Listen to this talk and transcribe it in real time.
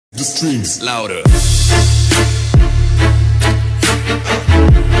The strings louder.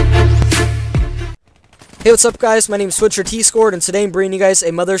 Hey, what's up guys, my name is Switcher T-Scored, and today I'm bringing you guys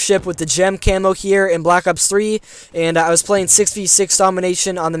a Mothership with the gem camo here in Black Ops 3, and I was playing 6v6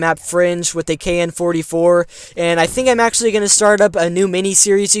 domination on the map Fringe with the KN-44, and I think I'm actually going to start up a new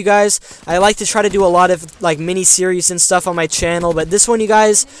mini-series, you guys. I like to try to do a lot of, like, mini-series and stuff on my channel, but this one, you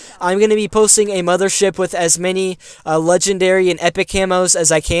guys, I'm going to be posting a Mothership with as many legendary and epic camos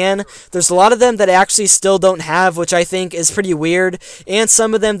as I can. There's a lot of them that I actually still don't have, which I think is pretty weird, and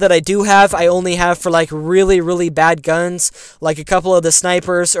some of them that I do have, I only have for, like, really bad guns, like a couple of the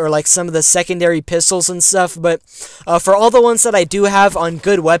snipers or like some of the secondary pistols and stuff. But for all the ones that I do have on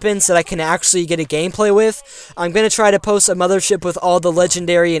good weapons that I can actually get a gameplay with, I'm going to try to post a Mothership with all the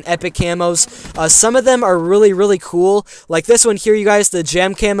legendary and epic camos. Some of them are really cool, like this one here, you guys, the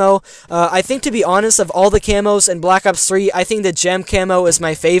gem camo. I think, to be honest, of all the camos in Black Ops 3, I think the gem camo is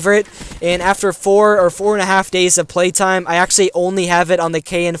my favorite, and after 4 or 4.5 days of playtime, I actually only have it on the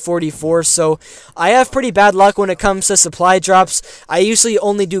KN-44, so I have pretty bad luck when it comes to supply drops. I usually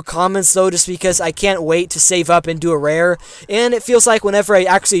only do commons though, just because I can't wait to save up and do a rare, and it feels like whenever I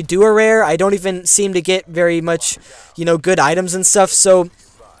actually do a rare, I don't even seem to get very much, you know, good items and stuff. So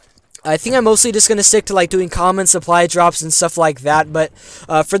I think I'm mostly just going to stick to like doing common supply drops and stuff like that. But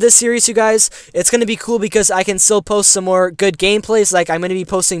for this series, you guys, it's going to be cool because I can still post some more good gameplays. Like, I'm going to be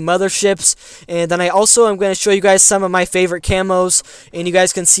posting Motherships, and then I also am going to show you guys some of my favorite camos, and you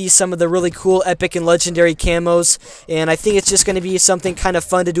guys can see some of the really cool epic and legendary camos. And I think it's just going to be something kind of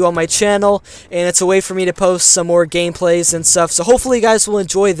fun to do on my channel, and it's a way for me to post some more gameplays and stuff. So hopefully you guys will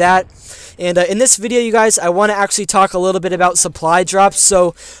enjoy that. And in this video, you guys, I want to actually talk a little bit about supply drops.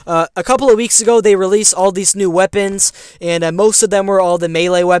 So a couple of weeks ago, they released all these new weapons, and most of them were all the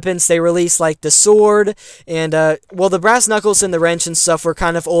melee weapons. They released like the sword, and well, the brass knuckles and the wrench and stuff were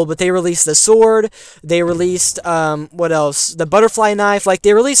kind of old, but they released the sword. They released what else? The butterfly knife. Like,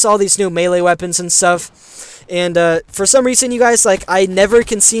 they released all these new melee weapons and stuff. And for some reason, you guys, like, I never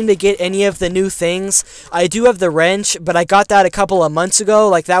can seem to get any of the new things. I do have the wrench, but I got that a couple of months ago.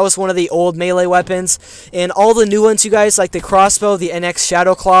 Like, that was one of the old melee weapons. And all the new ones, you guys, like the crossbow, the NX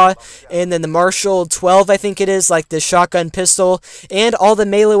Shadowclaw, and then the Marshall 12, I think it is, like the shotgun pistol, and all the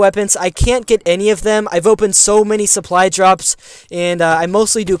melee weapons, I can't get any of them. I've opened so many supply drops, and I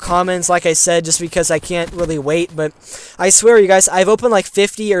mostly do commons, like I said, just because I can't really wait. But I swear, you guys, I've opened like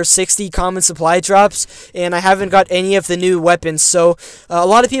 50 or 60 common supply drops, and I haven't got any of the new weapons. So a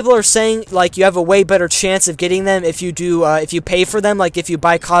lot of people are saying like you have a way better chance of getting them if you do if you pay for them, like if you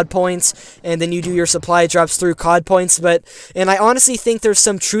buy COD points and then you do your supply drops through COD points. And I honestly think there's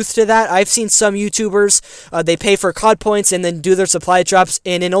some truth to that. I've seen some YouTubers, they pay for COD points and then do their supply drops,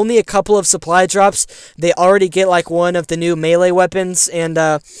 and in only a couple of supply drops they already get like one of the new melee weapons. And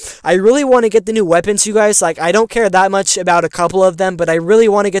I really want to get the new weapons, you guys. Like, I don't care that much about a couple of them, but I really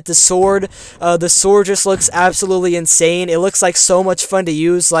want to get the sword. The sword just looks absolutely insane. It looks like so much fun to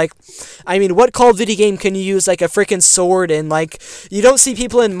use. Like, I mean, what Call of Duty game can you use like a freaking sword in? Like, you don't see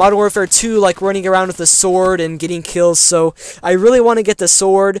people in Modern Warfare 2 like running around with a sword and getting kills. So I really want to get the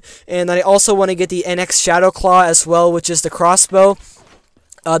sword, and I also want to get the NX Shadowclaw as well, which is the crossbow.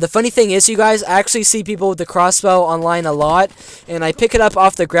 The funny thing is, you guys, I actually see people with the crossbow online a lot, and I pick it up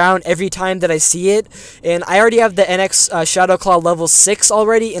off the ground every time that I see it, and I already have the NX Shadowclaw level 6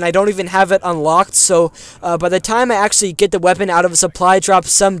 already, and I don't even have it unlocked. So by the time I actually get the weapon out of a supply drop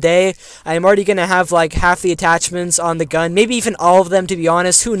someday, I'm already going to have like half the attachments on the gun, maybe even all of them, to be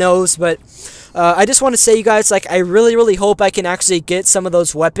honest. Who knows? But I just want to say, you guys, like, I really hope I can actually get some of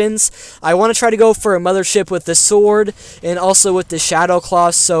those weapons. I want to try to go for a Mothership with the sword and also with the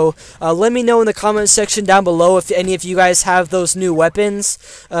Shadowclaw. So let me know in the comment section down below if any of you guys have those new weapons.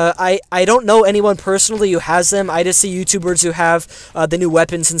 I don't know anyone personally who has them. I just see YouTubers who have the new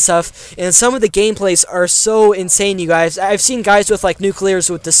weapons and stuff, and some of the gameplays are so insane, you guys. I've seen guys with like nuclears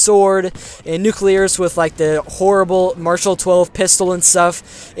with the sword and nuclears with like the horrible Marshall 12 pistol and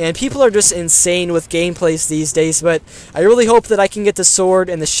stuff, and people are just insane with gameplays these days. But I really hope that I can get the sword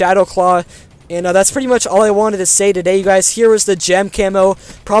and the Shadowclaw. And that's pretty much all I wanted to say today, you guys. Here was the gem camo,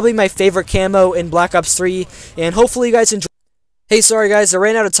 probably my favorite camo in Black Ops 3, and hopefully you guys enjoy. Hey, sorry guys, I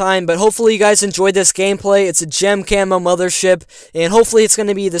ran out of time, but hopefully you guys enjoyed this gameplay. It's a gem camo Mothership, and hopefully it's going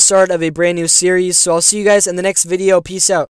to be the start of a brand new series. So I'll see you guys in the next video. Peace out.